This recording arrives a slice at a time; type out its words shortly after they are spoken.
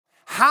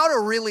How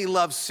to Really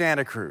Love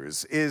Santa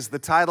Cruz is the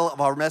title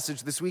of our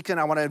message this weekend.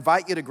 I want to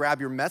invite you to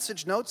grab your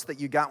message notes that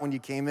you got when you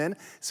came in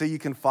so you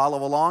can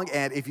follow along.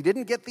 And if you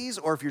didn't get these,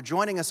 or if you're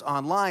joining us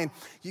online,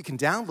 you can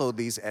download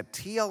these at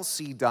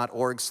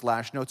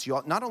tlc.org/notes.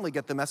 You'll not only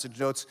get the message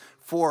notes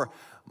for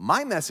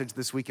my message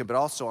this weekend, but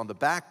also on the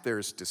back,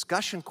 there's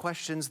discussion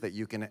questions that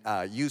you can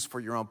use for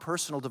your own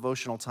personal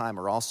devotional time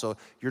or also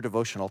your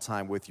devotional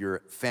time with your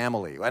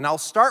family. And I'll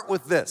start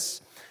with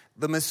this.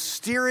 The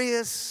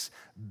Mysterious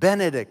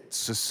Benedict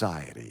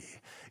Society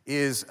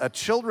is a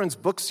children's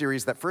book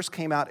series that first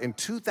came out in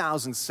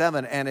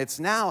 2007, and it's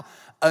now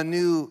a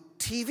new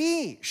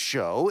TV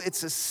show.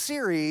 It's a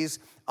series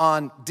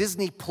on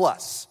Disney+.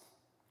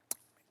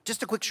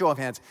 Just a quick show of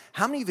hands.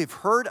 How many of you have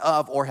heard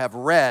of or have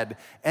read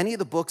any of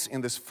the books in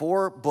this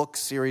 4-book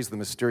series, The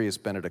Mysterious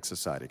Benedict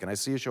Society? Can I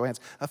see a show of hands?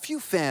 A few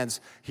fans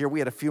here. We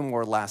had a few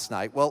more last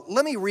night. Well,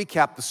 let me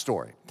recap the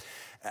story.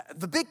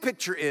 The big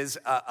picture is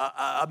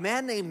a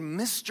man named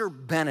Mr.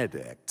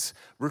 Benedict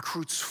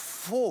recruits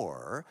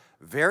 4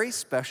 very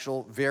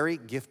special, very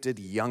gifted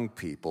young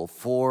people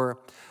for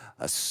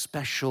a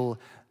special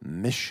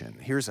mission.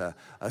 Here's a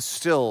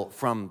still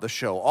from the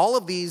show. All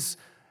of these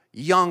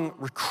young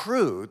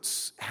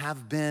recruits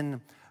have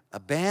been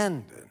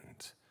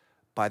abandoned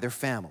by their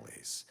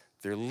families.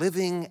 They're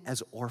living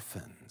as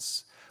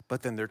orphans.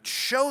 But then they're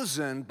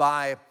chosen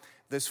by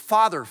this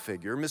father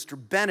figure, Mr.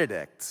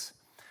 Benedict,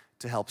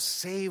 to help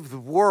save the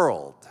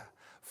world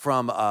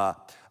from a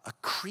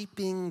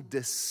creeping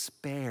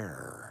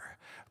despair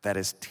that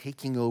is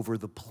taking over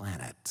the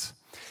planet.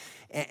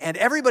 And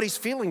everybody's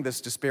feeling this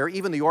despair,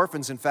 even the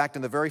orphans. In fact,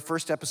 in the very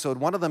first episode,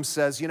 one of them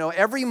says,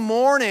 every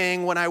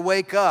morning when I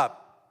wake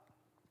up,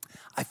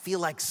 I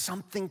feel like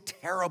something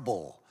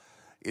terrible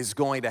is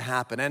going to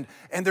happen.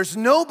 And there's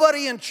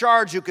nobody in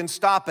charge who can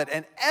stop it.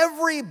 And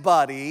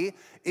everybody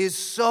is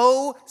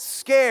so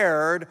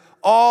scared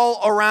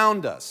all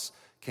around us.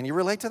 Can you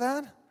relate to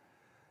that?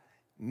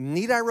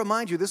 Need I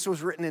remind you, this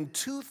was written in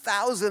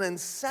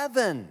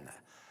 2007.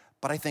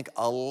 But I think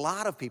a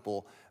lot of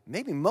people,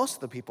 maybe most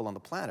of the people on the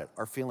planet,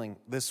 are feeling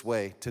this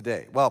way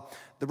today. Well,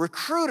 the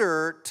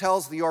recruiter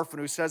tells the orphan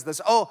who says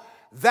this,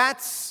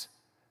 that's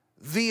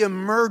the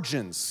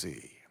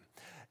emergency.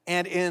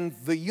 And in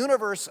the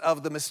universe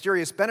of the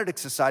Mysterious Benedict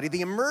Society,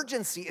 the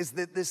emergency is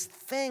this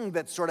thing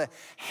that sort of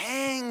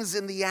hangs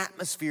in the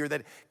atmosphere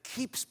that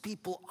keeps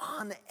people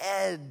on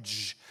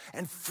edge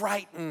and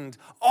frightened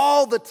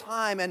all the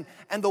time. And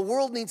the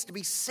world needs to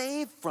be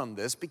saved from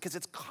this because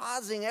it's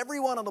causing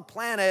everyone on the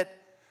planet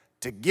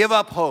to give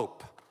up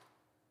hope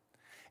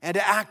and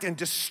to act in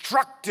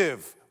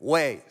destructive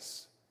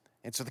ways.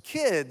 And so the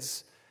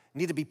kids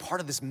need to be part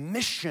of this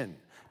mission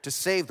to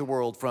save the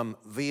world from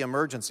the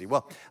emergency.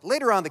 Well,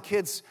 later on, the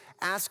kids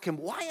ask him,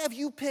 why have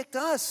you picked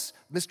us,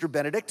 Mr.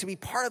 Benedict, to be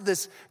part of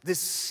this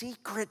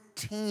secret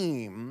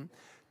team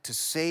to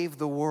save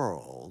the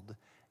world?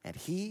 And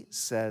he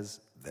says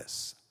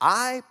this,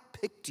 I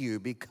picked you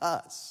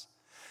because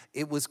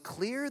it was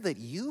clear that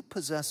you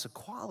possess a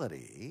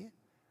quality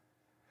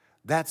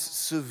that's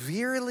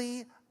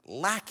severely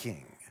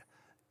lacking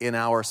in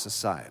our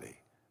society.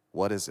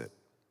 What is it?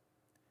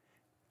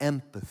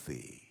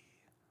 Empathy.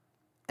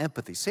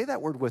 Empathy. Say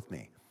that word with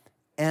me.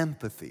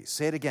 Empathy.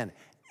 Say it again.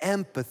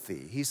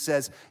 Empathy. He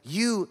says,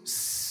 you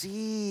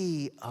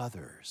see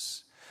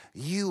others.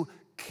 You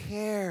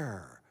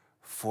care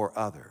for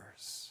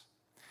others.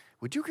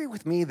 Would you agree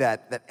with me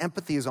that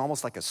empathy is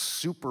almost like a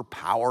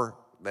superpower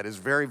that is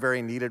very,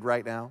 very needed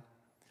right now?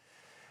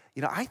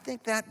 I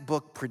think that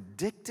book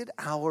predicted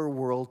our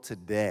world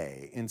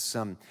today in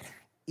some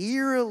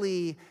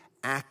eerily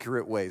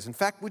accurate ways. In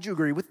fact, would you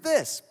agree with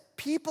this?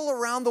 People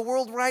around the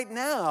world right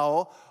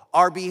now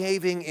are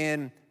behaving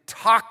in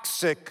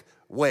toxic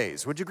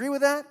ways. Would you agree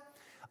with that?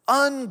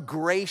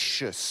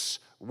 Ungracious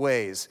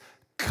ways,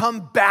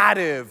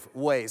 combative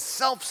ways,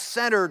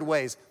 self-centered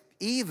ways,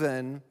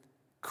 even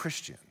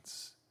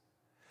Christians.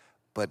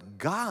 But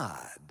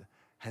God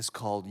has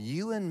called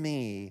you and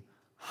me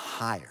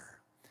higher.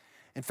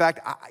 In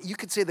fact, you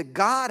could say that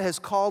God has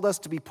called us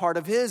to be part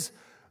of His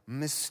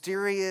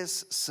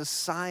mysterious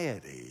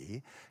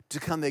society, to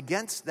come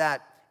against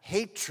that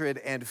hatred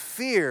and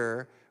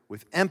fear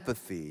with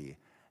empathy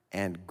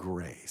and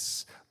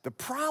grace. The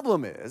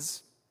problem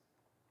is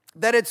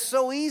that it's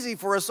so easy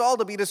for us all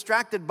to be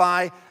distracted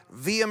by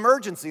the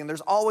emergency, and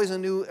there's always a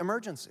new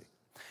emergency.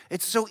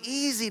 It's so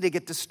easy to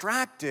get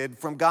distracted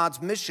from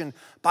God's mission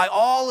by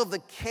all of the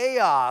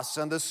chaos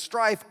and the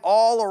strife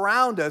all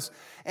around us.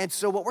 And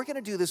so what we're going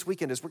to do this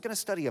weekend is we're going to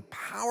study a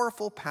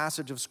powerful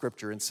passage of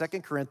Scripture in 2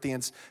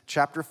 Corinthians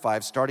chapter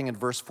 5, starting in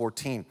verse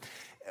 14.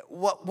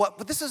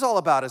 What this is all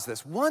about is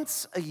this.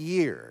 Once a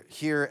year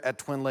here at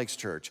Twin Lakes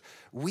Church,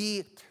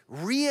 we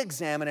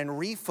re-examine and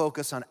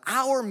refocus on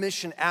our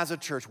mission as a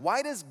church.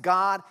 Why does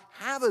God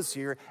have us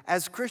here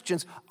as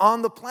Christians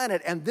on the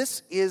planet? And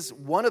this is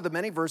one of the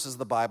many verses of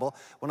the Bible,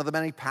 one of the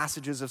many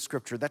passages of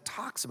Scripture that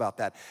talks about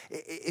that.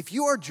 If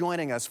you are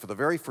joining us for the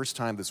very first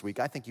time this week,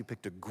 I think you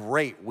picked a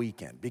great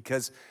weekend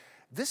because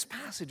this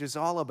passage is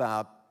all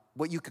about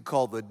what you could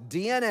call the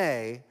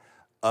DNA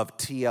of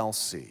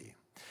TLC.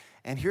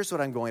 And here's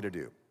what I'm going to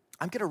do.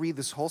 I'm going to read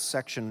this whole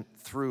section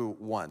through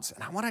once,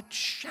 and I want to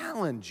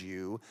challenge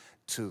you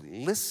to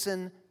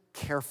listen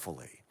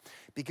carefully,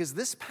 because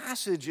this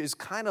passage is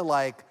kind of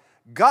like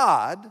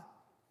God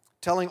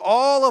telling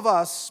all of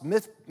us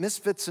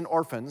misfits and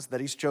orphans that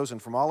he's chosen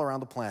from all around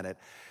the planet,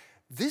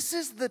 this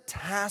is the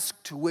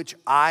task to which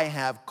I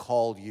have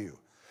called you.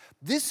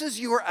 This is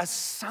your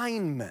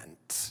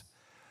assignment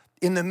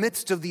in the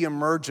midst of the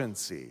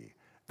emergency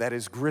that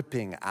is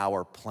gripping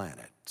our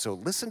planet. So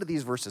listen to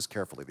these verses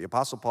carefully. The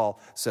Apostle Paul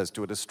says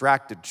to a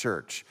distracted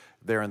church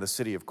there in the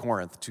city of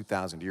Corinth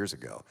 2,000 years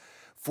ago,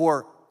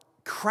 "For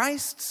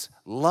Christ's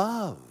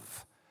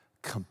love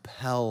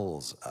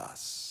compels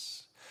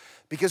us,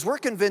 because we're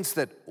convinced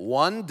that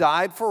one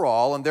died for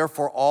all, and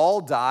therefore all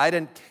died,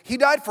 and he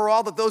died for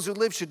all that those who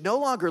live should no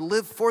longer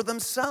live for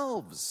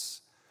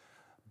themselves,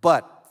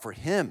 but for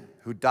him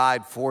who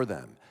died for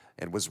them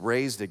and was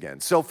raised again.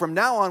 So from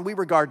now on, we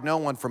regard no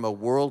one from a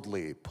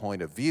worldly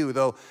point of view.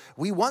 Though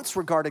we once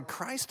regarded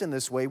Christ in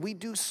this way, we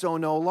do so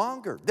no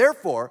longer.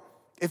 Therefore,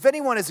 if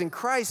anyone is in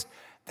Christ,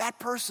 that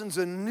person's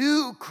a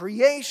new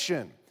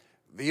creation.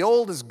 The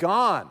old is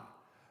gone.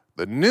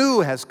 The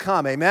new has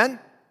come." Amen?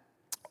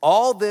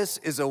 All this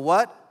is a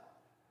what?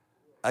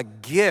 A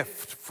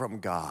gift from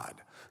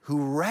God,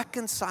 who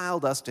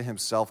reconciled us to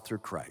himself through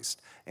Christ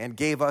and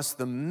gave us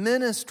the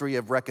ministry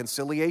of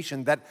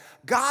reconciliation, that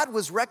God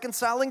was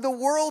reconciling the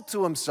world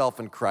to himself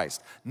in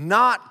Christ,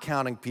 not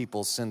counting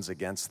people's sins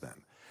against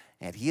them.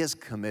 And he has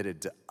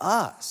committed to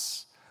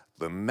us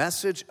the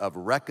message of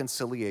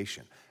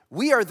reconciliation.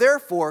 We are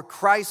therefore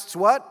Christ's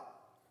what?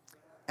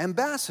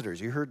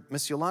 Ambassadors. You heard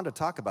Miss Yolanda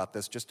talk about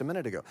this just a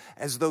minute ago.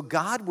 As though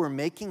God were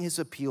making his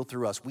appeal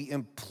through us, we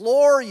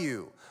implore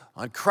you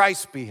on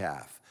Christ's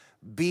behalf,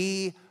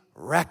 be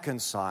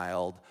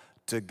reconciled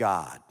to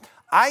God.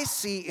 I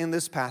see in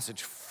this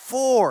passage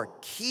 4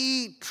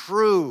 key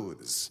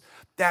truths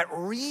that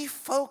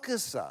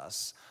refocus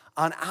us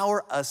on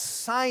our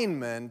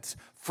assignment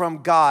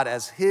from God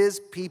as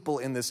his people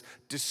in this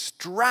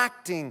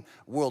distracting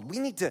world. We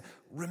need to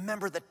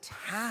remember the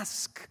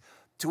task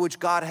to which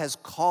God has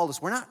called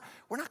us. We're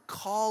not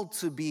called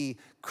to be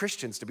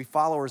Christians, to be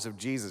followers of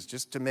Jesus,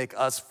 just to make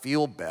us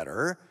feel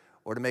better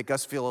or to make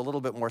us feel a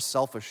little bit more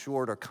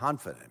self-assured or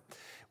confident.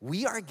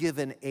 We are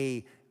given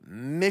a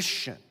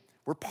mission.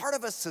 We're part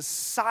of a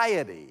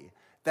society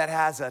that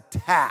has a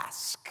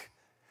task.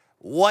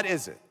 What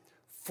is it?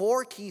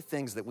 4 key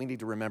things that we need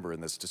to remember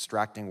in this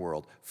distracting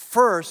world.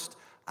 First,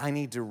 I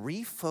need to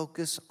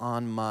refocus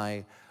on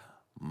my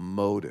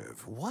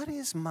motive. What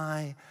is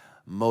my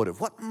motive?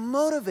 What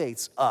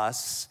motivates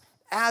us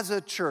as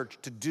a church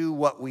to do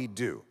what we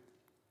do?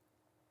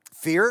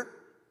 Fear?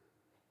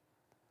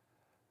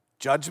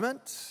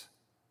 Judgment?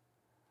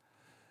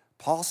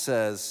 Paul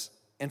says,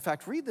 in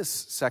fact, read this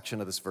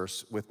section of this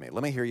verse with me.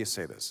 Let me hear you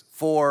say this.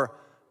 For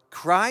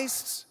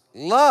Christ's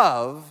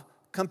love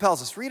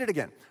compels us. Read it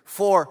again.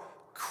 For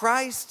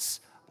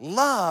Christ's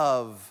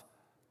love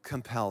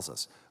compels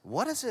us.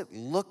 What does it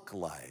look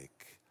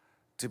like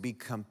to be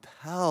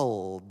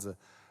compelled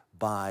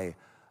by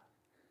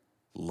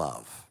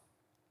love?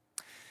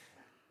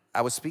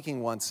 I was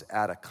speaking once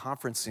at a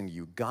conference in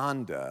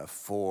Uganda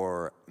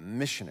for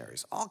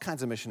missionaries. All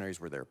kinds of missionaries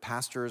were there.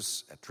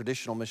 Pastors,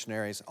 traditional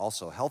missionaries,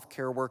 also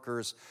healthcare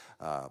workers,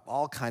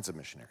 all kinds of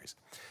missionaries.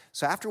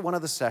 So after one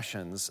of the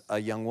sessions, a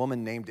young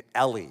woman named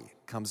Ellie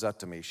comes up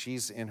to me.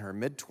 She's in her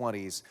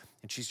mid-20s,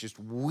 and she's just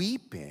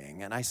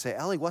weeping. And I say,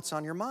 "Ellie, what's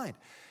on your mind?"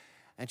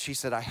 And she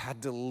said, "I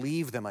had to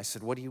leave them." I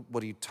said, what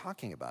are you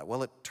talking about?"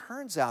 Well, it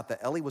turns out that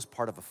Ellie was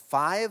part of a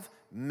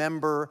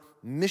 5-member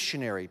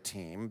missionary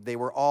team. They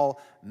were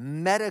all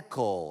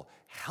medical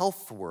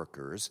health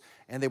workers,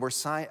 and they were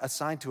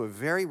assigned to a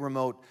very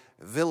remote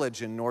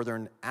village in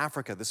northern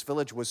Africa. This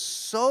village was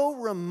so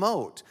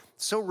remote,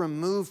 so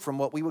removed from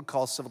what we would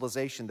call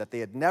civilization, that they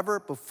had never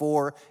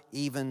before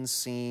even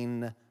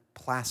seen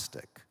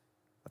plastic.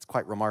 That's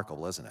quite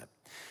remarkable, isn't it?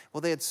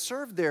 Well, they had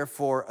served there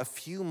for a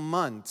few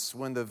months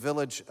when the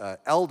village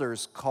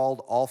elders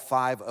called all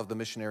 5 of the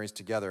missionaries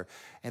together,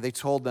 and they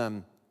told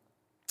them,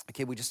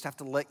 "Okay, we just have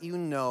to let you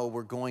know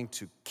we're going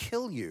to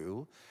kill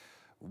you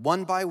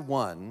one by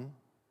one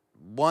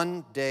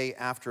day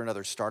after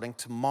another, starting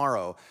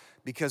tomorrow,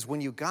 because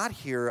when you got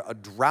here, a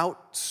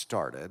drought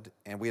started,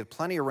 and we had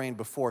plenty of rain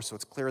before, so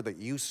it's clear that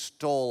you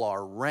stole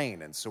our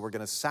rain, and so we're going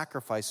to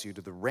sacrifice you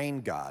to the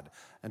rain god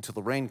until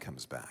the rain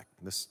comes back."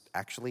 This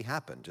actually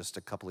happened just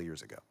a couple of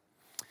years ago.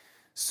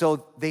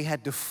 So they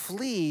had to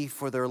flee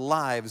for their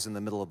lives in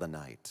the middle of the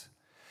night.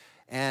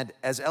 And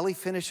as Ellie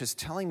finishes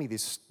telling me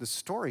this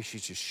story,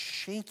 she's just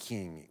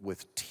shaking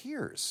with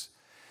tears.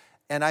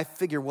 And I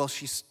figure, well,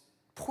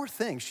 poor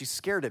thing, she's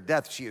scared to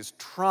death. She is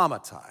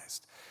traumatized.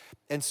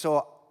 And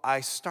so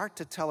I start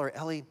to tell her,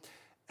 "Ellie,"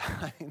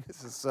 I mean,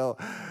 this is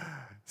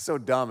so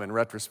dumb in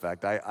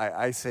retrospect.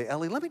 I say,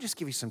 "Ellie, let me just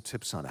give you some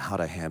tips on how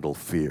to handle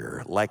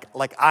fear. Like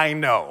I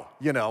know,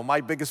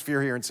 my biggest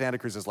fear here in Santa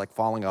Cruz is like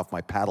falling off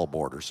my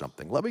paddleboard or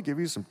something. Let me give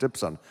you some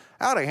tips on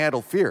how to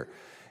handle fear."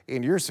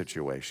 in your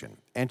situation.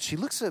 And she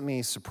looks at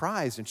me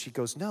surprised and she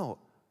goes, no,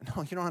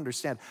 you don't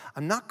understand.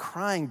 I'm not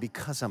crying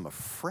because I'm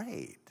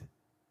afraid.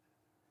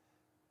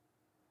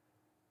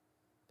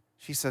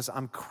 She says,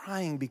 I'm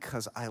crying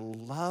because I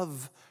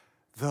love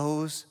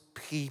those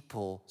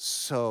people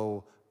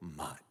so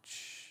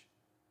much.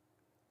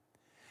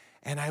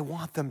 And I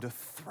want them to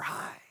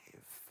thrive.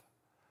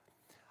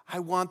 I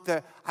want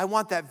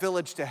that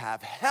village to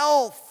have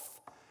health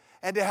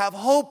and to have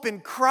hope in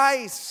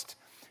Christ.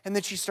 And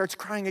then she starts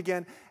crying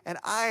again, and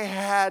I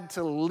had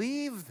to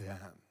leave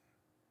them.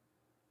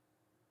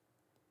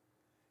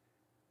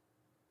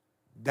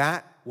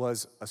 That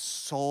was a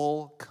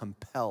soul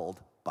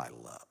compelled by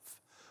love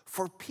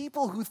for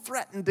people who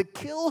threatened to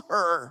kill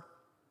her.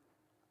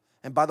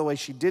 And by the way,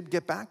 she did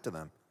get back to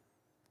them.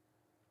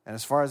 And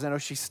as far as I know,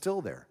 she's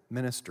still there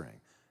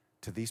ministering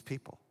to these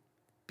people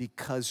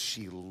because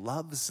she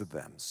loves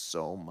them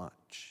so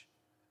much.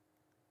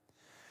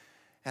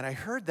 And I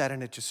heard that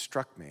and it just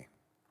struck me.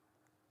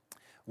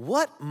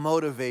 What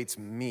motivates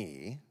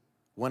me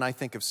when I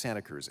think of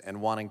Santa Cruz and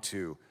wanting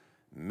to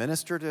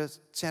minister to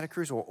Santa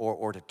Cruz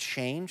or to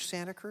change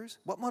Santa Cruz?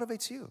 What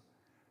motivates you?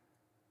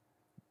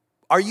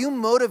 Are you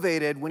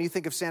motivated when you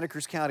think of Santa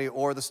Cruz County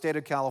or the state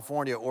of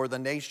California or the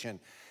nation?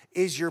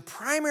 Is your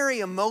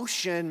primary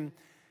emotion,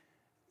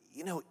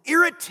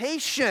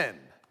 irritation?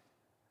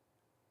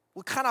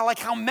 Well, kind of like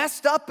how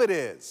messed up it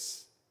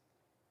is.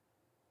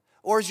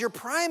 Or is your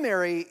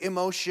primary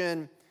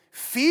emotion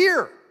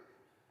fear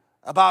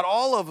about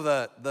all of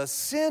the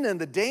sin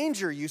and the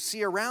danger you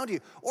see around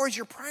you? Or is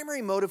your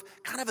primary motive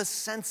kind of a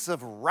sense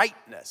of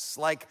rightness?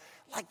 Like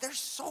they're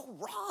so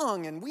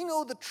wrong and we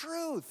know the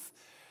truth.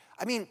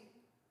 I mean,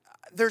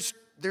 there's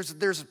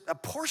a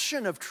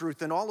portion of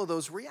truth in all of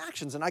those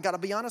reactions. And I got to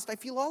be honest, I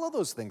feel all of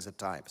those things at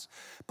times.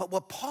 But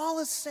what Paul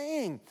is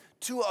saying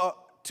to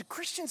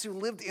Christians who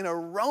lived in a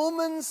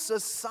Roman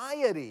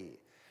society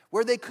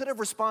where they could have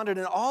responded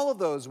in all of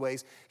those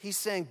ways, he's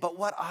saying, but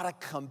what ought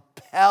to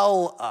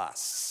compel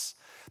us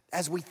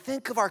as we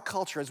think of our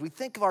culture, as we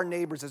think of our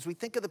neighbors, as we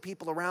think of the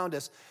people around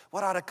us,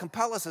 what ought to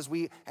compel us as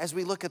we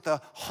look at the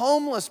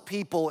homeless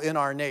people in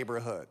our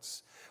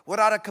neighborhoods? What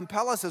ought to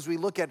compel us as we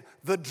look at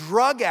the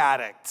drug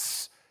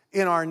addicts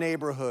in our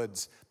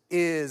neighborhoods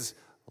is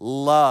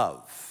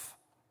love.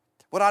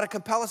 What ought to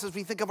compel us as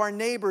we think of our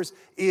neighbors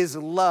is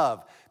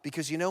love.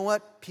 Because you know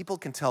what? People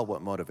can tell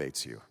what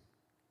motivates you.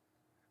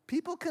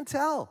 People can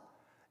tell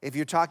if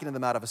you're talking to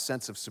them out of a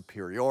sense of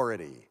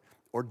superiority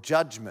or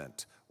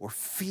judgment or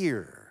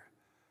fear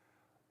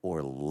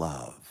or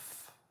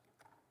love.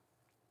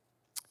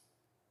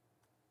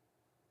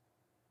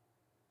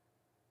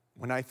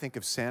 When I think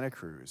of Santa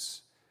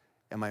Cruz,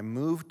 am I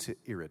moved to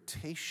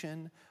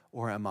irritation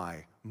or am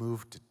I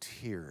moved to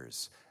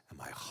tears? Am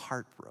I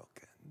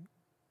heartbroken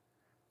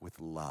with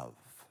love?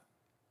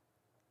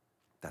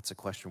 That's a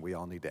question we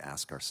all need to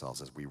ask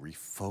ourselves as we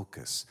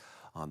refocus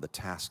on the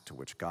task to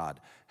which God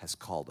has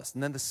called us.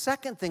 And then the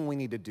second thing we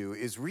need to do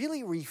is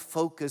really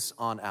refocus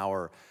on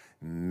our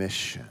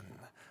mission,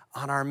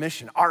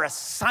 our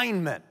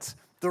assignment,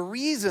 the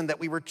reason that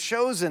we were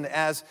chosen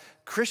as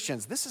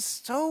Christians. This is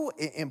so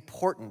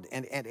important,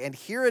 and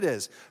here it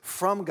is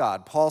from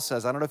God. Paul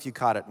says, I don't know if you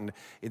caught it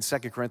in 2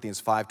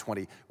 Corinthians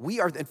 5:20. We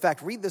are, in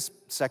fact, read this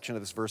section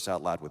of this verse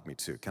out loud with me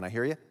too. Can I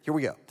hear you? Here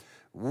we go.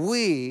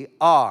 We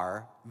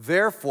are,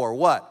 therefore,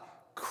 what?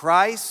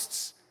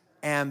 Christ's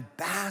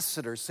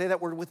ambassadors. Say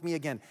that word with me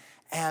again.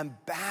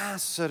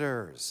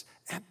 Ambassadors.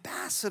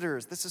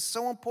 Ambassadors. This is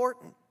so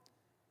important.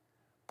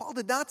 Paul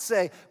did not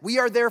say, we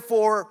are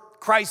therefore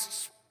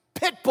Christ's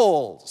pit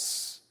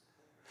bulls.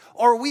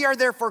 Or we are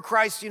therefore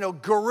Christ's,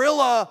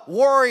 guerrilla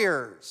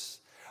warriors.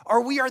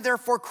 Or we are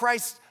therefore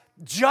Christ's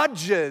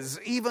judges,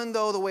 even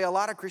though the way a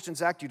lot of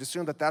Christians act, you'd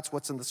assume that that's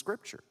what's in the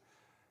scripture.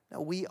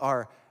 No, we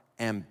are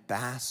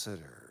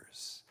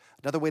ambassadors.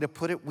 Another way to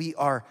put it, we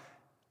are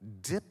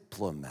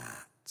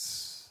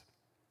diplomats.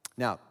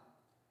 Now,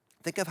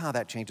 think of how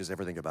that changes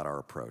everything about our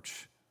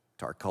approach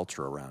to our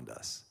culture around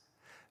us.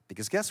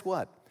 Because guess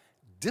what?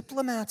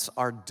 Diplomats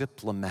are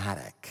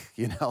diplomatic,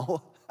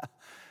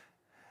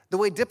 The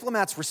way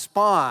diplomats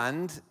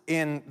respond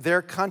in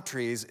their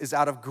countries is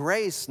out of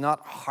grace,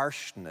 not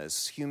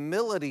harshness,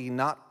 humility,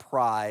 not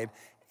pride,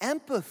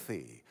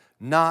 empathy,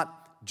 not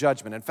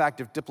judgment. In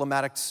fact, if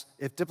diplomats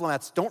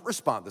don't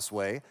respond this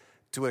way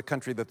to a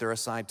country that they're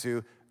assigned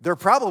to, they're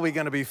probably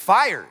going to be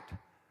fired.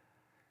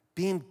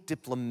 Being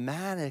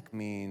diplomatic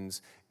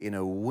means, in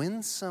a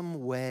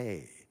winsome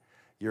way,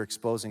 you're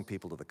exposing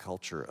people to the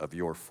culture of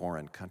your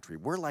foreign country.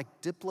 We're like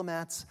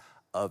diplomats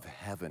of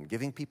heaven,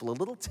 giving people a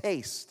little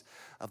taste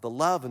of the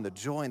love and the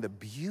joy and the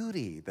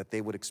beauty that they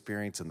would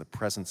experience in the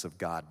presence of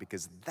God,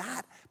 because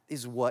that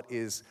is what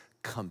is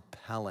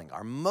compelling.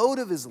 Our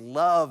motive is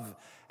love,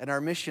 and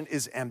our mission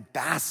is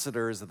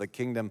ambassadors of the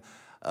kingdom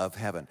of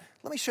heaven.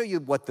 Let me show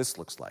you what this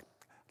looks like.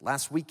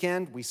 Last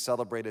weekend, we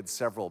celebrated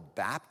several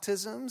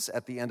baptisms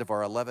at the end of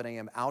our 11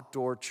 a.m.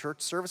 outdoor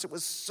church service. It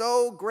was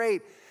so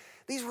great.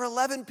 These were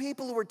 11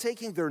 people who were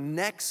taking their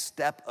next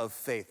step of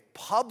faith,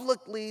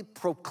 publicly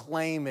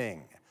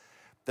proclaiming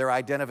their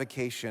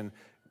identification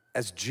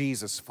as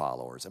Jesus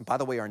followers. And by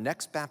the way, our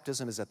next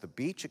baptism is at the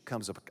beach. It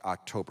comes up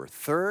October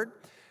 3rd.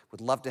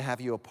 Would love to have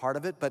you a part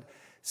of it. But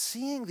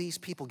seeing these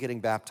people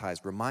getting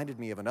baptized reminded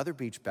me of another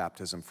beach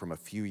baptism from a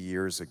few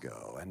years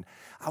ago. And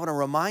I want to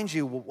remind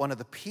you what one of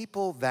the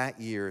people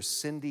that year,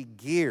 Cindy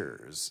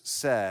Gears,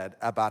 said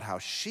about how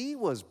she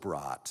was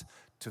brought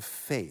to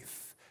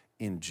faith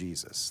in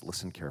Jesus.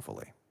 Listen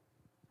carefully.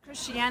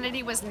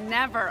 Christianity was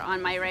never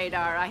on my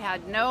radar. I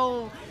had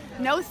no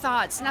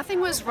thoughts.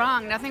 Nothing was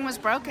wrong. Nothing was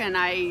broken.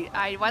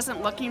 I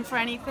wasn't looking for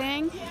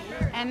anything.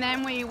 And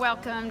then we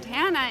welcomed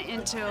Hannah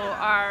into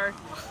our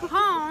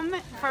home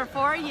for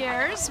 4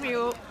 years.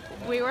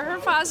 We were her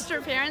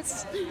foster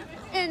parents.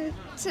 And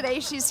today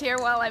she's here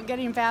while I'm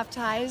getting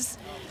baptized.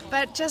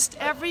 But just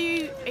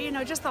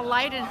just the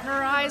light in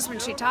her eyes when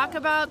she talked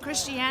about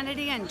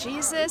Christianity and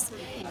Jesus,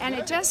 and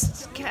it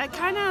just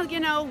kind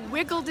of,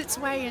 wiggled its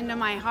way into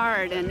my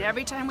heart. And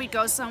every time we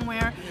go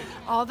somewhere,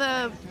 all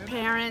the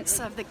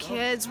parents of the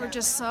kids were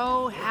just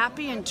so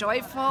happy and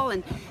joyful,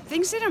 and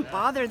things didn't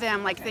bother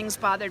them like things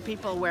bothered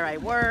people where I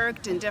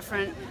worked and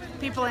different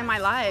people in my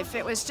life.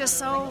 It was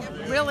just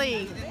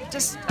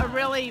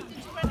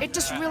it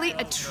just really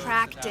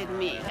attracted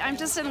me. I'm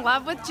just in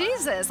love with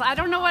Jesus. I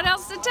don't know what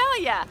else to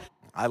tell you.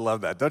 I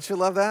love that. Don't you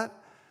love that?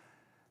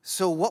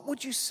 So what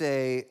would you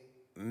say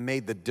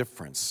made the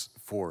difference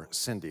for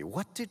Cindy?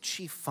 What did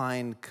she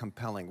find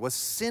compelling? Was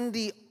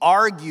Cindy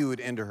argued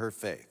into her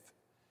faith?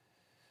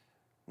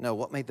 No,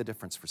 what made the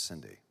difference for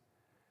Cindy?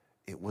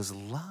 It was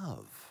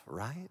love,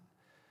 right?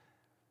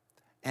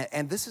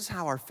 And this is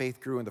how our faith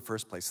grew in the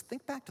first place.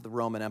 Think back to the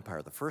Roman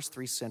Empire, the first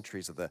 3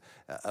 centuries of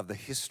the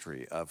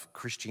history of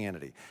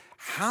Christianity.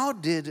 How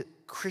did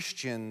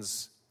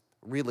Christians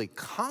really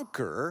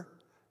conquer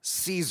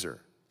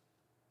Caesar?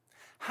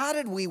 How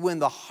did we win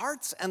the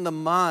hearts and the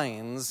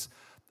minds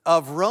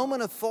of Roman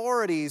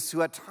authorities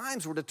who at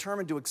times were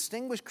determined to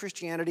extinguish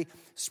Christianity,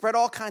 spread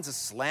all kinds of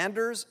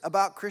slanders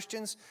about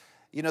Christians?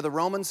 The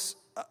Romans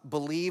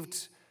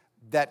believed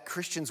that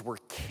Christians were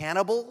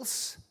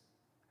cannibals.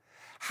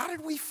 How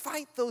did we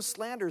fight those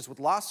slanders? With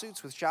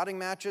lawsuits, with shouting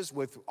matches,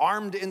 with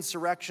armed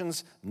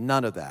insurrections?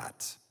 None of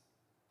that.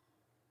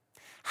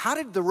 How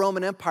did the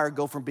Roman Empire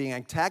go from being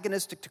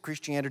antagonistic to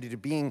Christianity to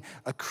being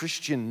a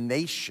Christian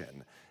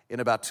nation in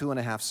about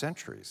 2.5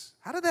 centuries?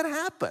 How did that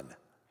happen?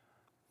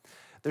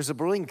 There's a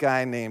brilliant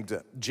guy named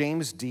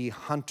James D.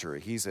 Hunter.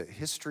 He's a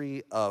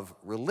history of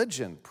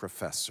religion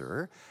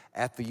professor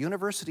at the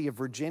University of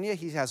Virginia.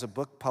 He has a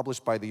book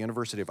published by the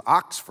University of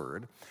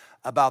Oxford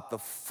about the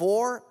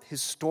 4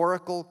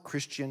 historical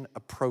Christian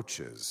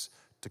approaches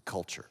to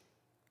culture.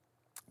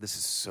 This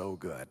is so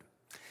good.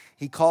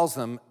 He calls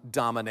them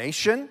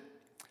domination.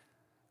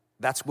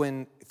 That's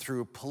when,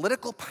 through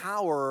political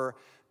power,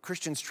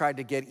 Christians tried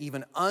to get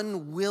even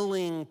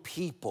unwilling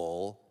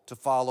people to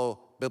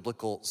follow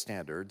biblical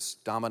standards.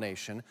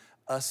 Domination.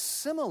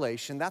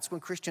 Assimilation. That's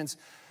when Christians,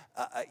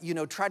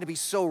 tried to be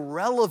so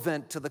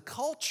relevant to the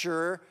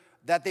culture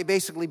that they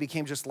basically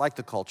became just like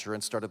the culture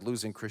and started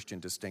losing Christian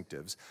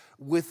distinctives.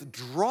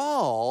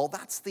 Withdrawal,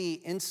 that's the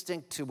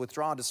instinct to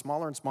withdraw into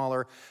smaller and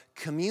smaller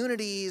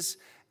communities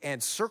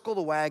and circle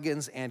the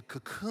wagons and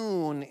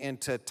cocoon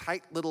into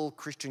tight little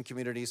Christian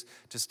communities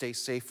to stay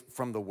safe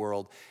from the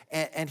world.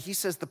 And he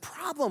says the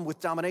problem with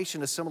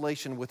domination,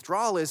 assimilation,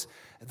 withdrawal is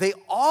they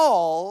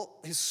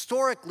all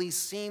historically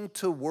seem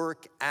to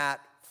work at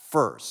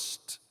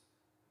first.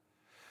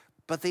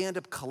 But they end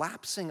up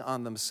collapsing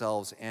on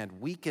themselves and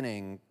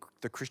weakening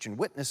the Christian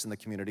witness in the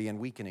community and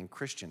weakening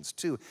Christians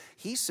too.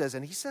 He says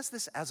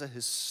this as a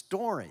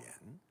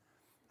historian,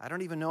 I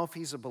don't even know if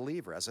he's a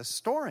believer, as a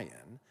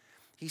historian,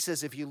 he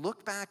says if you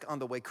look back on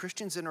the way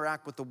Christians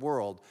interact with the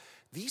world,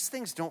 these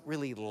things don't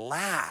really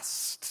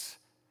last.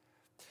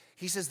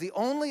 He says the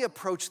only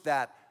approach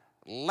that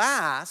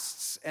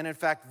lasts, and in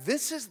fact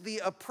this is the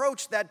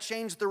approach that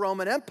changed the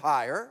Roman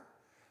Empire,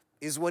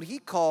 is what he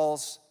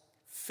calls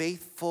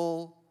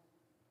faithful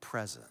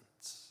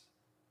presence,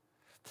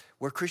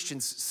 where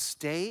Christians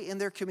stay in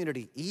their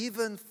community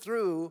even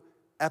through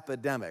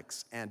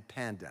epidemics and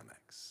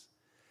pandemics,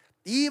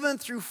 even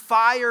through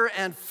fire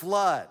and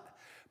flood.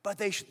 But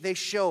they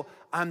show,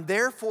 I'm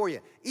there for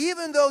you.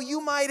 Even though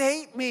you might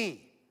hate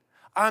me,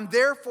 I'm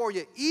there for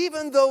you.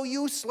 Even though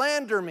you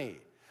slander me,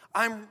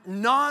 I'm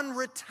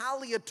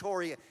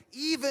non-retaliatory,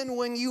 even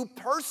when you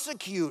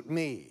persecute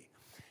me.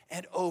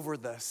 And over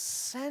the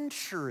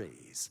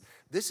centuries,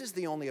 this is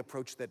the only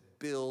approach that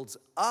builds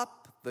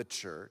up the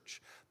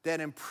church, that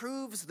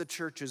improves the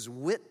church's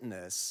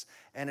witness,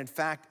 and in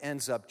fact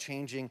ends up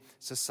changing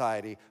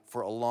society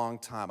for a long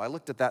time. I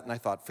looked at that and I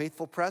thought,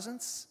 faithful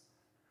presence?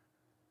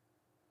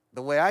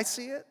 The way I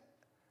see it,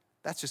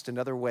 that's just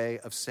another way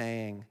of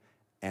saying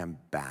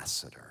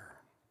ambassador.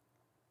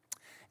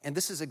 And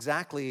this is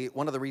exactly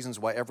one of the reasons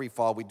why every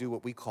fall we do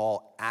what we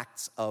call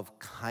acts of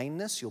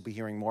kindness. You'll be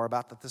hearing more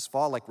about that this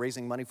fall, like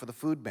raising money for the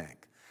food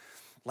bank,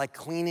 like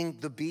cleaning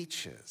the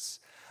beaches,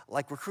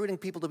 like recruiting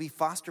people to be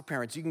foster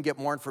parents. You can get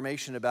more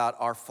information about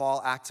our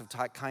fall acts of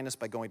kindness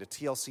by going to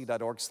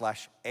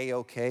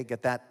tlc.org/AOK.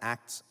 Get that?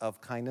 Acts of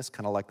kindness,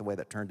 kind of like the way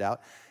that turned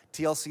out.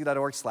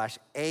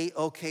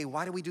 tlc.org/AOK.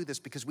 Why do we do this?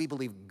 Because we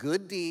believe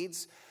good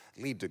deeds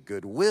lead to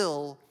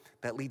goodwill,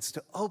 that leads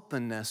to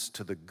openness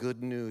to the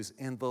good news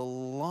in the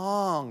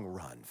long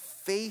run.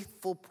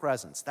 Faithful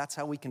presence. That's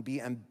how we can be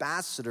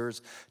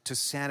ambassadors to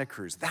Santa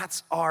Cruz.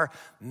 That's our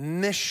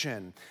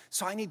mission.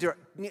 So I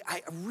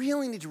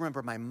really need to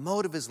remember my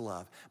motive is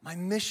love. My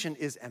mission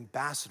is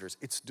ambassadors.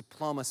 It's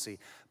diplomacy.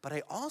 But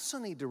I also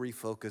need to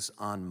refocus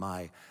on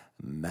my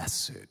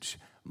message.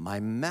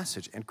 My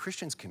message. And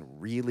Christians can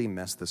really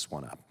mess this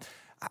one up.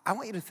 I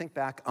want you to think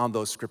back on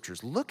those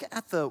scriptures. Look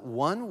at the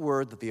one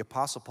word that the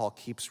Apostle Paul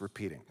keeps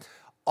repeating.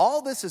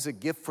 All this is a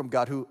gift from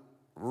God who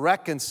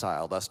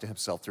reconciled us to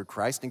himself through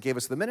Christ and gave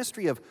us the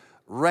ministry of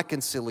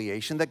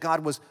reconciliation, that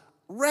God was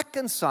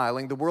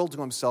reconciling the world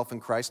to himself in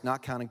Christ,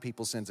 not counting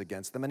people's sins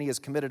against them. And he has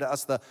committed to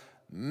us the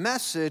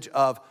message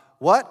of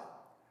what?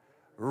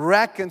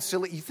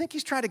 Reconciliation. You think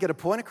he's trying to get a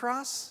point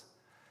across?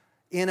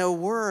 In a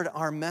word,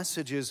 our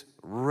message is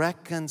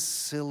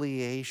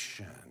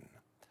reconciliation.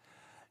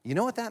 You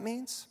know what that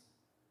means?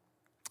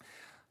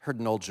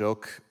 Heard an old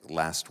joke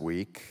last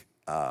week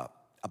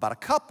about a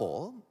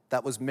couple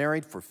that was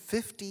married for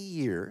 50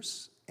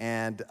 years,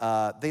 and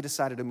they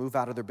decided to move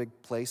out of their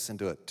big place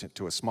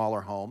into a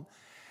smaller home.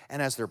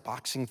 And as they're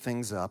boxing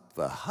things up,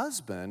 the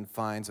husband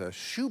finds a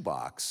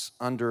shoebox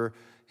under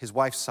his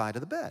wife's side of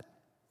the bed.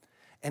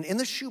 And in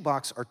the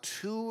shoebox are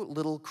 2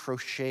 little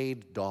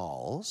crocheted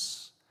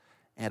dolls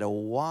and a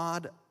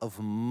wad of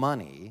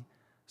money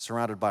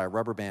surrounded by a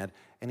rubber band,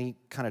 and he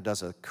kind of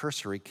does a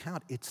cursory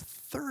count. It's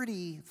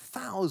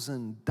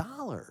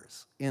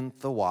 $30,000 in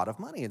the wad of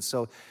money. And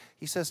so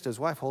he says to his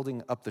wife,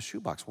 holding up the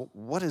shoebox, well,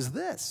 what is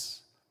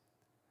this?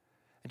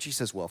 And she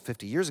says, well,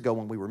 50 years ago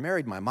when we were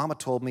married, my mama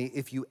told me,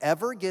 if you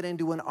ever get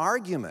into an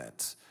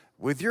argument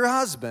with your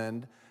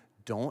husband,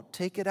 don't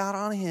take it out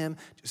on him.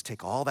 Just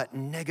take all that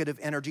negative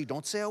energy.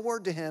 Don't say a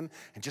word to him,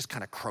 and just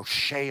kind of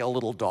crochet a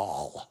little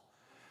doll.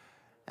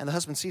 And the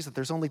husband sees that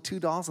there's only 2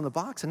 dolls in the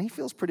box, and he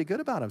feels pretty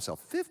good about himself.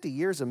 50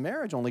 years of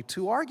marriage, only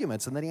 2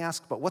 arguments. And then he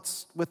asks, but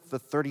what's with the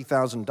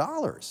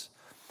 $30,000?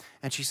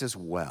 And she says,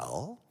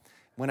 well,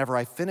 whenever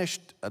I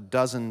finished a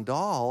dozen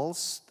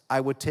dolls,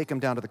 I would take them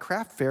down to the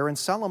craft fair and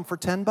sell them for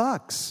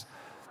 $10.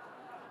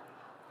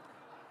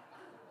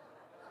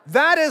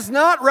 That is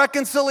not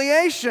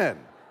reconciliation.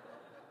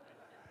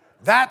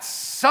 That's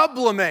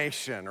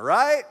sublimation,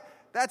 right?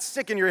 That's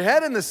sticking your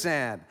head in the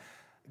sand.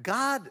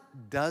 God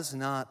does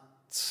not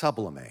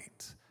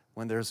sublimate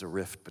when there's a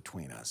rift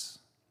between us.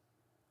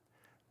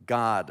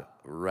 God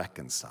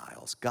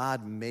reconciles.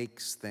 God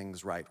makes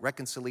things right.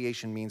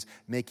 Reconciliation means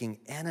making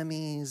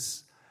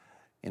enemies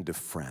into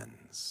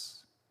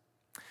friends.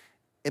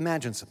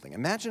 Imagine something.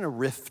 Imagine a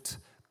rift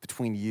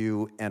between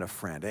you and a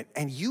friend,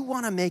 and you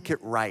want to make it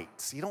right.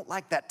 So you don't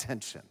like that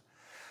tension.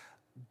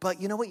 But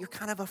you know what? You're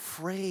kind of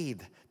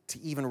afraid to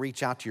even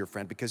reach out to your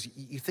friend because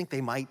you think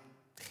they might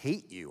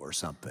hate you or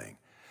something.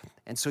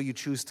 And so you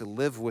choose to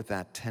live with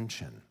that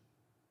tension.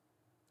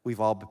 We've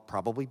all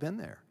probably been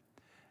there.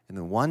 And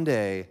then one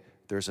day,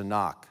 there's a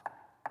knock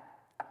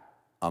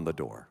on the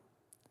door.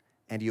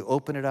 And you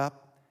open it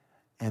up,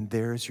 and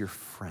there's your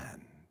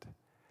friend.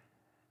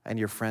 And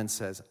your friend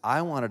says,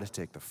 I wanted to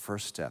take the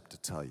first step to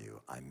tell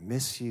you I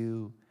miss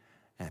you,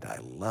 and I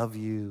love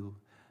you,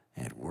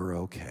 and we're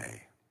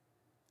okay.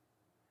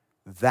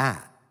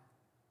 That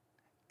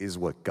is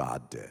what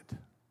God did.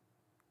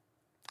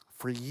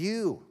 For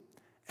you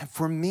and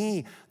for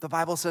me, the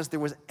Bible says there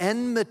was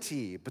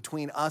enmity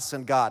between us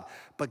and God.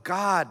 But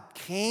God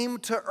came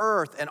to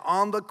earth and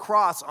on the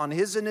cross, on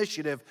his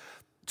initiative,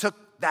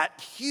 took that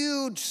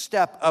huge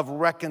step of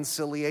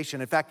reconciliation.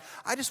 In fact,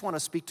 I just want to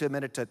speak to a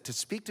minute to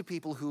speak to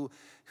people who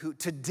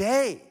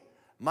today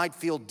might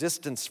feel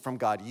distance from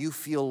God. You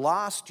feel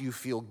lost, you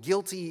feel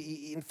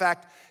guilty. In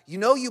fact, you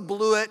know you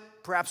blew it,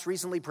 perhaps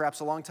recently, perhaps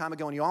a long time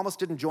ago, and you almost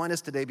didn't join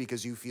us today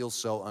because you feel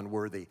so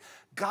unworthy.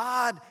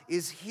 God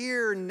is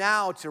here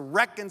now to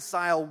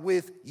reconcile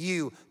with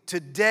you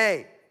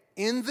today,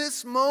 in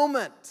this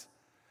moment.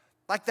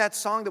 Like that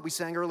song that we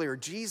sang earlier,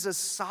 Jesus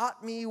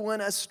sought me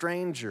when a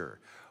stranger,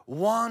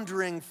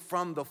 wandering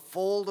from the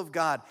fold of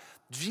God.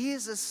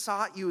 Jesus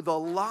sought you, the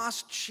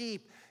lost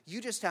sheep.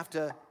 You just have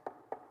to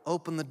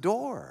open the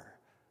door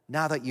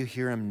now that you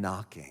hear him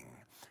knocking.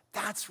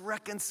 That's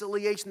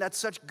reconciliation. That's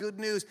such good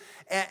news.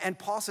 And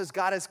Paul says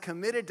God has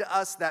committed to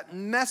us that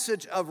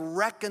message of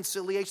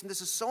reconciliation.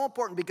 This is so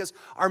important because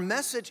our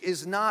message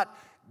is not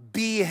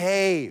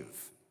behave.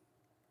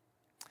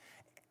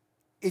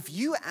 If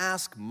you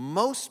ask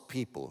most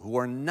people who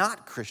are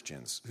not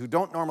Christians, who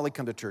don't normally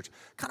come to church,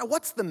 kind of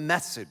what's the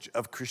message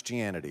of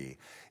Christianity?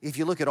 If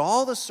you look at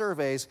all the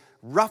surveys,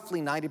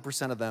 roughly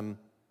 90% of them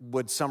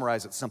would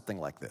summarize it something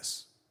like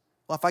this.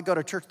 Well, if I go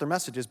to church, their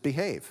message is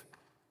behave.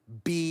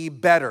 Be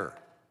better.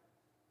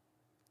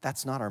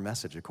 That's not our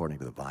message according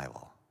to the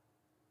Bible.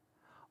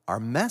 Our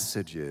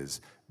message is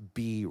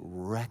be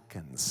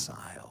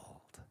reconciled.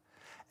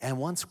 And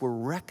once we're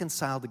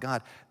reconciled to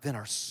God, then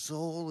our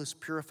soul is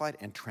purified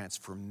and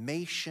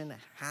transformation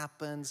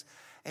happens.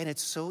 And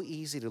it's so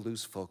easy to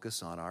lose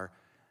focus on our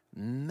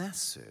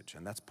message.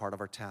 And that's part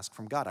of our task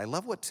from God. I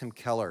love what Tim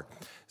Keller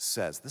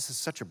says. This is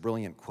such a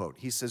brilliant quote.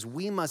 He says,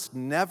 "We must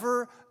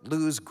never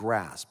lose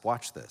grasp,"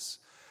 watch this,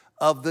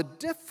 "of the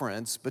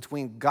difference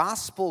between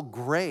gospel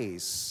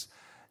grace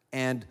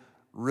and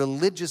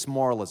religious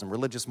moralism."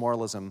 Religious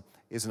moralism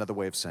is another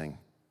way of saying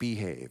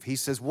behave. He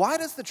says, "Why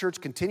does the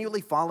church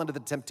continually fall into the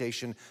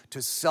temptation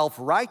to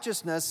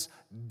self-righteousness,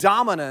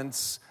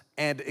 dominance,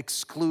 and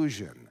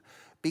exclusion?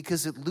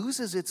 Because it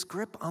loses its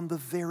grip on the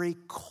very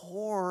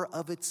core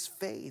of its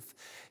faith."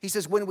 He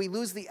says, when we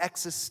lose the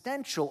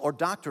existential or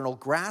doctrinal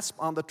grasp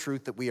on the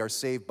truth that we are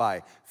saved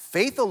by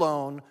faith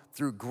alone,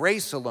 through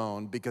grace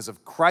alone, because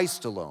of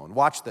Christ alone.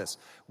 Watch this.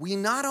 We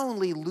not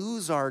only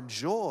lose our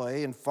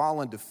joy and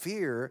fall into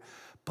fear,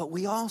 but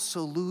we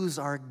also lose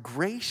our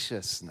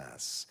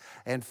graciousness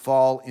and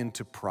fall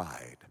into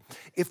pride.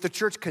 If the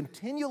church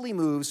continually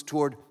moves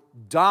toward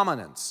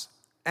dominance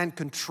and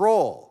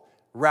control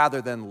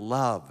rather than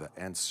love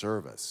and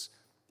service,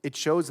 it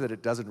shows that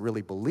it doesn't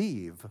really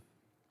believe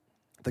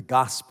the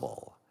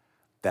gospel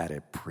that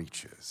it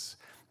preaches.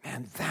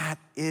 Man, that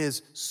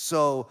is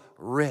so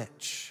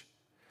rich,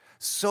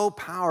 so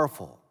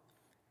powerful.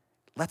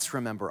 Let's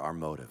remember our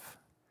motive,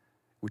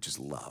 which is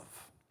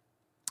love.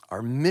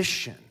 Our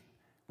mission,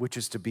 which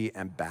is to be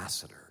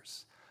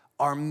ambassadors.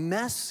 Our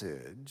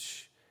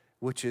message,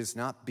 which is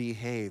not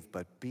behave,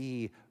 but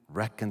be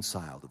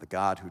reconciled to the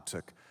God who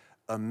took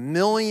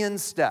 1,000,000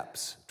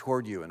 steps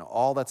toward you, and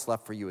all that's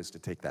left for you is to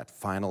take that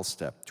final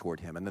step toward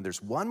him. And then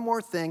there's one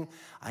more thing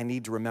I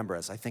need to remember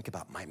as I think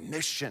about my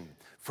mission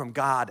from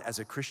God as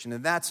a Christian,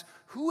 and that's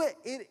who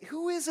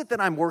is it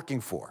that I'm working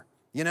for?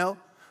 You know,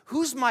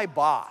 who's my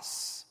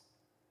boss?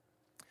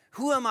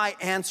 Who am I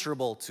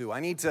answerable to? I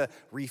need to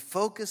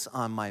refocus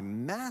on my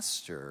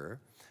master,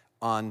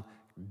 on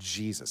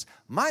Jesus.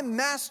 My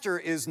master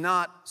is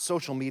not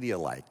social media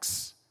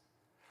likes.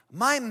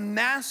 My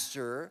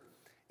master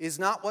is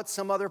not what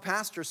some other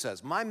pastor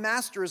says. My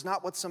master is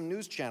not what some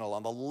news channel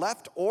on the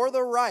left or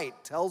the right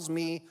tells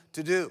me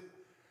to do.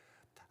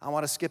 I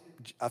want to skip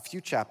a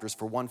few chapters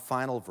for one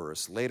final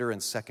verse. Later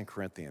in 2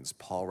 Corinthians,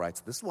 Paul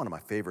writes, this is one of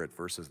my favorite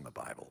verses in the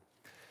Bible.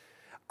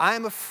 "I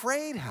am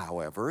afraid,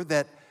 however,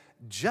 that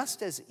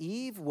just as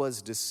Eve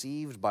was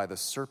deceived by the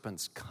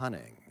serpent's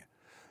cunning,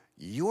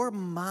 your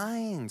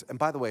minds," and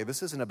by the way,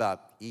 this isn't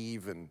about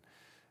Eve and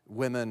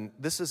women,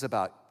 this is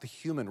about the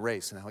human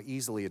race and how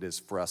easily it is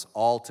for us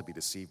all to be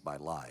deceived by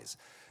lies.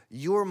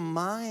 "Your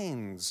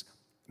minds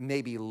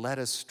may be led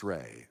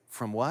astray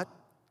from" what?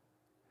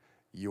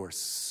 "Your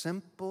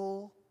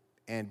simple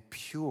and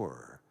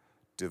pure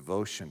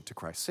devotion to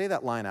Christ." Say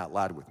that line out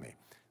loud with me.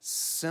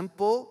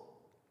 Simple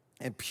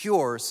and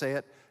pure, say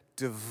it,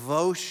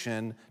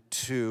 devotion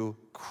to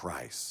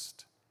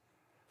Christ.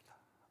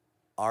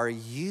 Are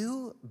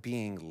you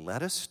being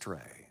led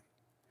astray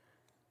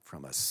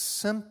from a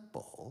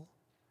simple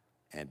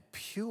and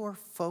pure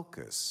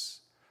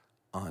focus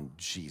on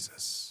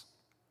Jesus?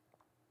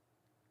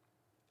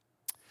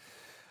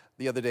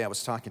 The other day I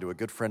was talking to a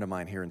good friend of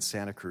mine here in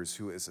Santa Cruz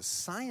who is a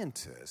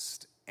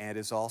scientist and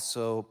is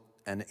also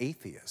an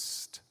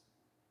atheist.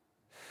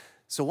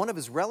 So one of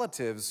his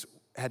relatives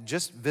had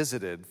just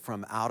visited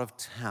from out of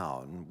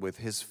town with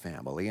his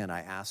family, and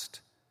I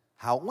asked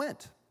how it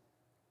went.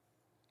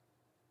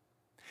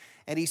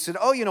 And he said,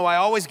 "Oh, I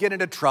always get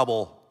into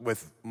trouble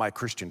with my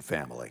Christian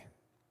family."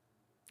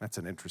 That's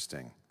an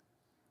interesting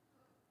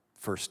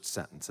first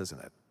sentence,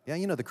 isn't it?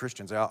 Yeah, the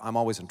Christians, I'm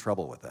always in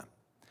trouble with them.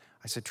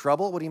 I said,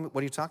 "Trouble? What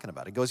are you talking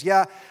about?" He goes,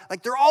 "Yeah,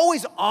 like they're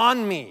always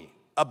on me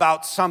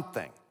about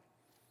something,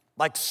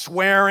 like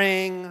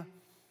swearing,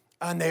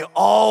 and they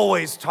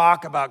always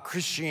talk about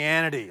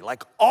Christianity,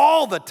 like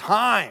all the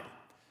time.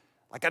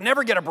 Like I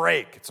never get a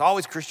break. It's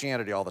always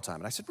Christianity all the time."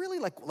 And I said, "Really?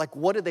 Like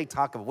what did they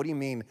talk about? What do you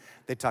mean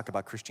they talk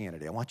about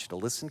Christianity?" I want you to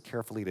listen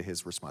carefully to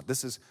his response.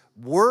 This is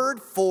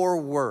word for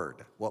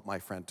word what my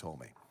friend told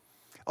me.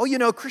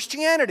 "Oh,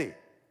 Christianity.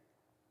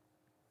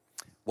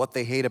 What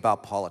they hate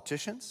about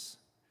politicians,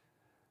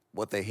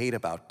 what they hate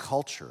about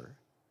culture,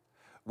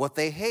 what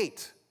they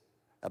hate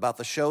about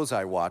the shows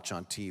I watch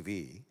on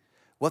TV,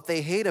 what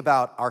they hate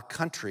about our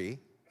country,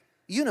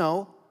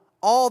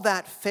 all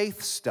that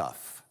faith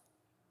stuff."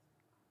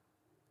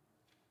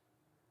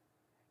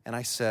 And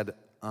I said,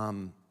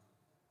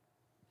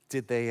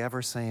 "Did they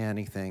ever say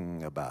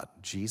anything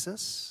about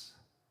Jesus?"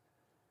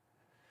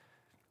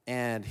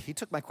 And he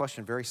took my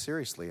question very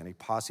seriously, and he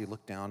paused, he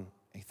looked down,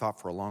 and he thought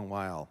for a long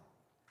while.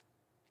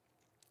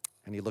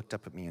 And he looked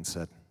up at me and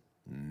said,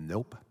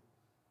 "Nope."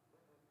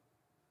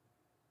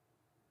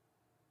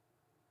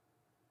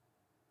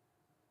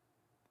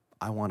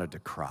 I wanted to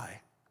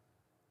cry.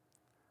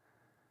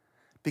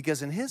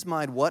 Because in his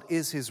mind, what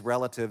is his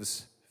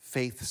relative's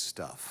faith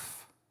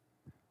stuff?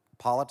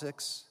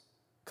 Politics,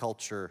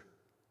 culture,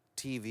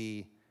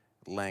 TV,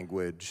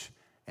 language,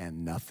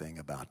 and nothing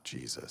about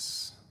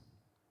Jesus.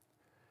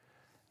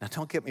 Now,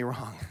 don't get me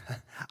wrong.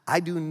 I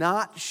do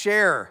not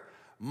share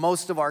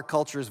most of our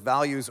culture's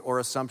values or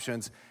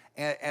assumptions.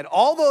 And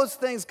all those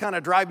things kind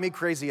of drive me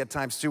crazy at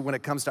times too when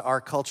it comes to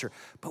our culture.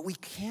 But we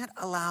can't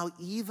allow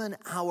even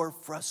our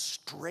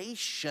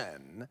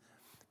frustration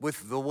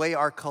with the way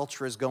our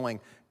culture is going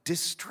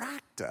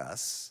distract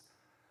us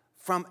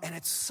from, and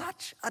it's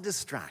such a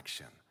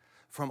distraction,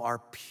 from our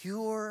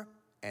pure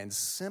and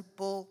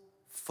simple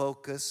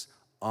focus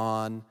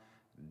on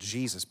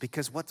Jesus.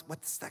 Because what's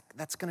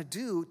that's going to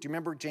do you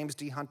remember James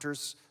D.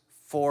 Hunter's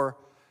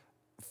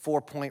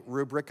four-point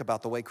rubric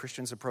about the way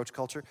Christians approach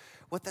culture?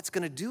 What that's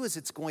going to do is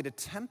it's going to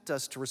tempt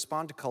us to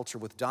respond to culture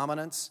with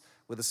dominance,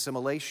 with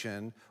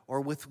assimilation, or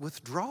with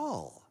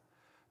withdrawal.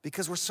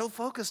 Because we're so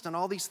focused on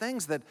all these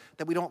things that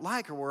we don't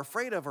like or we're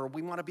afraid of or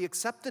we want to be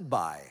accepted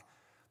by.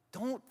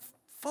 Don't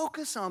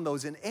focus on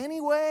those in any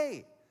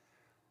way.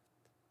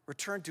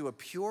 Return to a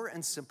pure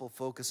and simple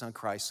focus on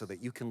Christ so that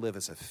you can live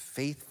as a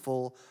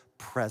faithful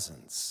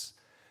presence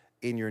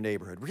in your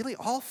neighborhood. Really,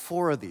 all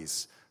four of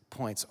these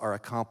points are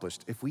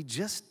accomplished if we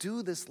just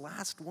do this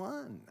last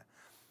one.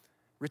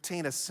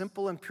 Retain a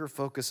simple and pure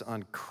focus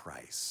on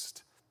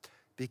Christ,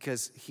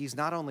 because he's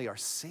not only our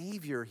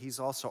Savior, he's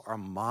also our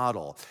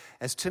model.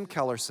 As Tim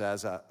Keller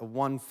says,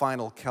 one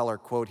final Keller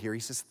quote here, he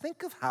says,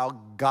 think of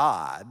how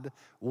God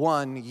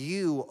won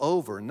you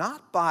over,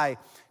 not by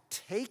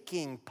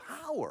taking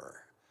power,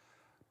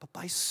 but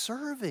by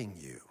serving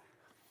you.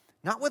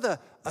 Not with a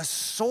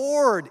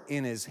sword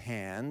in his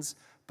hands,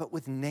 but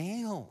with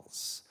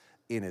nails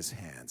in his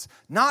hands.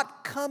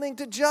 Not coming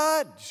to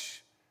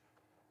judge,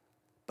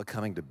 but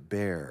coming to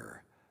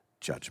bear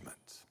judgment.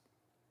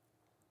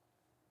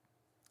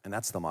 And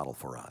that's the model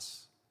for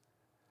us.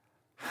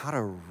 How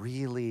to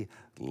really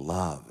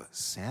love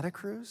Santa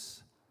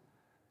Cruz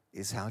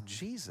is how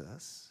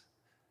Jesus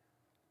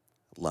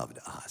loved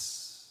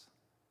us.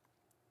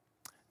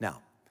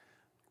 Now,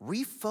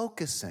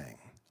 refocusing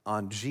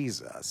on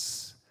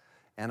Jesus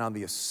and on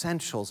the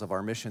essentials of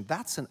our mission,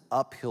 that's an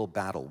uphill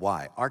battle.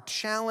 Why? Our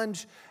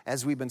challenge,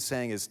 as we've been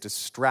saying, is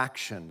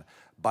distraction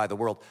by the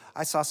world.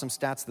 I saw some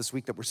stats this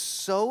week that were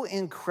so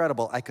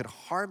incredible, I could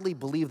hardly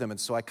believe them, and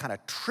so I kind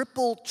of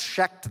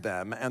triple-checked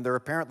them, and they're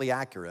apparently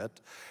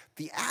accurate.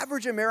 The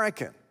average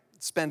American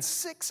spends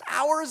 6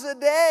 hours a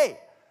day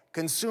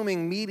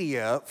consuming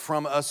media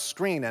from a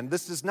screen, and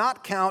this does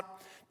not count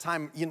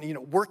time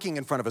working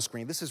in front of a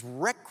screen. This is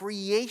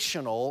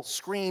recreational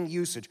screen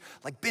usage,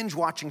 like binge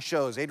watching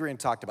shows. Adrian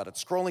talked about it,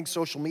 scrolling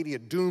social media,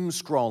 doom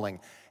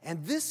scrolling.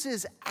 And this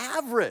is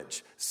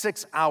average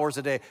 6 hours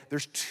a day.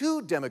 There's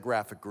two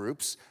demographic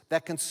groups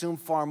that consume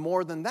far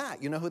more than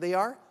that. You know who they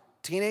are?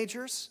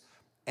 Teenagers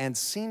and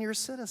senior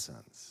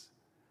citizens.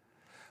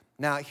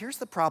 Now, here's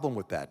the problem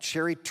with that.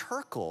 Sherry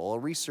Turkle, a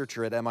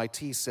researcher at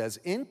MIT, says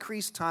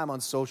increased time on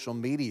social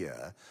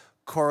media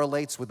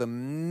correlates with a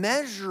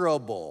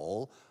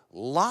measurable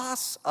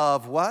loss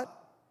of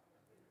what?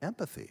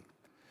 Empathy.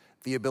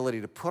 The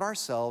ability to put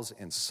ourselves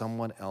in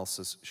someone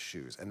else's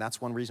shoes. And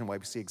that's one reason why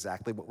we see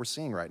exactly what we're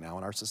seeing right now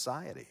in our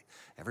society.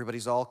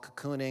 Everybody's all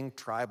cocooning,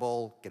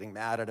 tribal, getting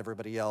mad at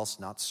everybody else,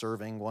 not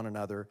serving one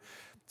another.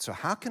 So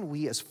how can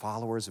we as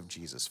followers of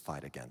Jesus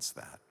fight against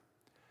that?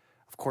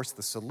 Of course,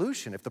 the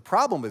solution, if the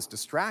problem is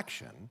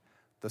distraction,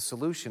 the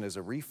solution is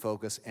a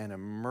refocus and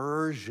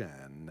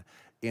immersion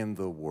in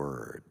the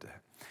Word.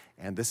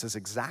 And this is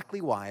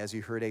exactly why, as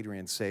you heard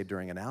Adrian say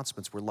during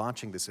announcements, we're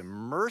launching this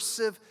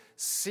immersive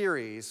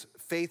series,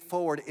 Faith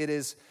Forward. It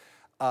is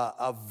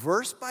a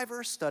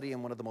verse-by-verse study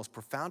in one of the most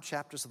profound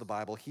chapters of the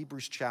Bible,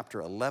 Hebrews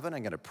chapter 11.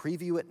 I'm going to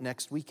preview it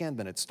next weekend,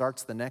 then it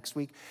starts the next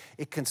week.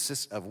 It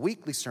consists of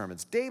weekly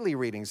sermons, daily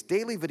readings,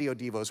 daily video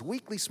devos,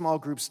 weekly small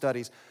group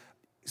studies,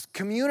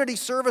 community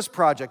service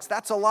projects.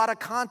 That's a lot of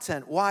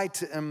content. Why?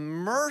 To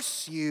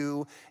immerse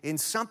you in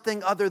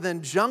something other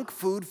than junk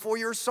food for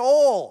your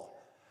soul.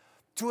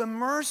 To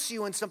immerse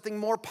you in something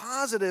more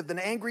positive than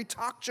angry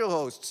talk show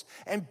hosts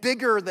and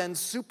bigger than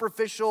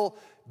superficial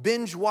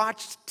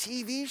binge-watched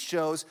TV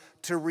shows,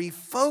 to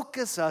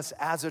refocus us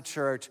as a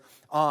church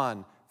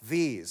on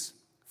these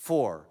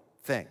four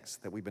things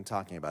that we've been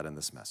talking about in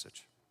this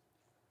message.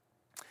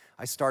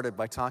 I started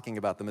by talking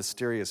about the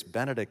mysterious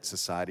Benedict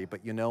Society,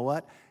 but you know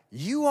what?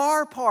 You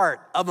are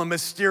part of a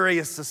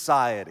mysterious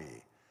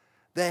society.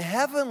 The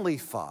Heavenly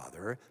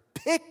Father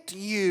picked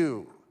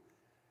you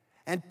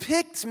and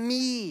picked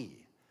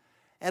me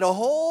and a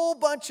whole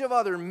bunch of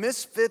other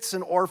misfits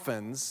and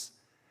orphans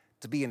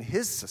to be in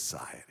His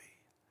society,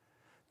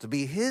 to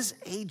be His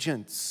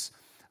agents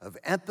of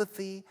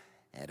empathy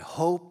and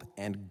hope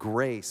and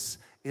grace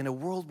in a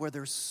world where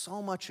there's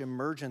so much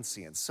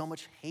emergency and so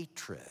much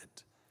hatred.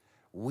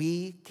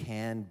 We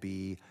can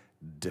be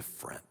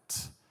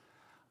different.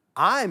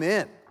 I'm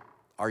in.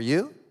 Are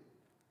you?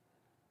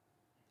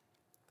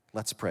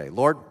 Let's pray.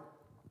 Lord,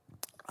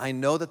 I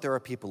know that there are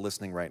people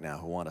listening right now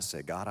who want to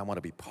say, God, I want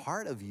to be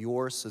part of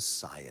your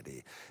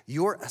society,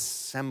 your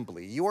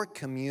assembly, your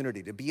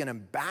community, to be an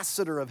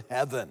ambassador of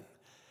heaven.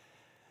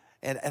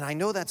 And I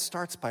know that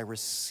starts by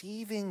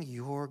receiving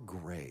your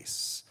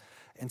grace.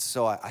 And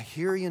so I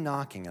hear you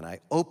knocking, and I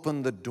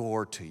open the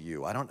door to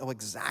you. I don't know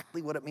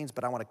exactly what it means,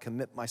 but I want to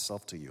commit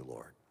myself to you,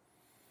 Lord.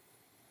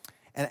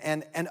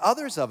 And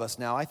others of us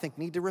now, I think,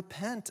 need to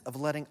repent of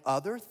letting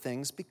other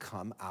things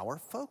become our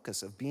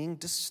focus, of being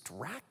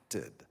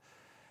distracted.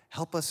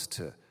 Help us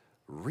to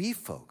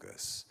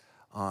refocus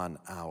on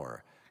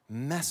our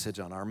message,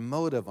 on our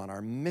motive, on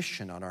our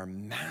mission, on our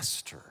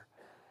master.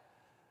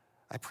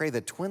 I pray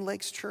that Twin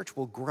Lakes Church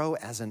will grow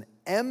as an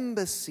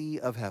embassy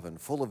of heaven,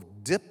 full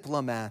of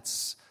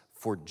diplomats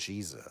for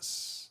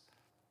Jesus.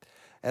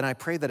 And I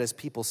pray that as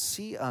people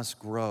see us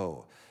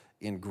grow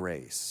in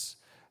grace,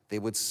 they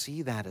would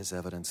see that as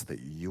evidence that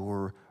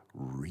you're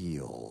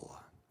real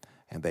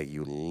and that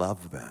you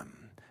love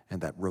them,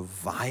 and that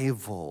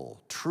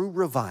revival, true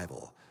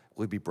revival,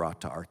 would be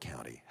brought to our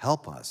county.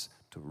 Help us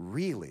to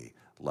really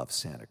love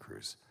Santa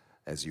Cruz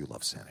as you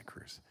love Santa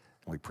Cruz.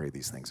 And we pray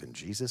these things in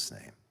Jesus'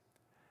 name.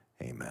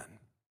 Amen.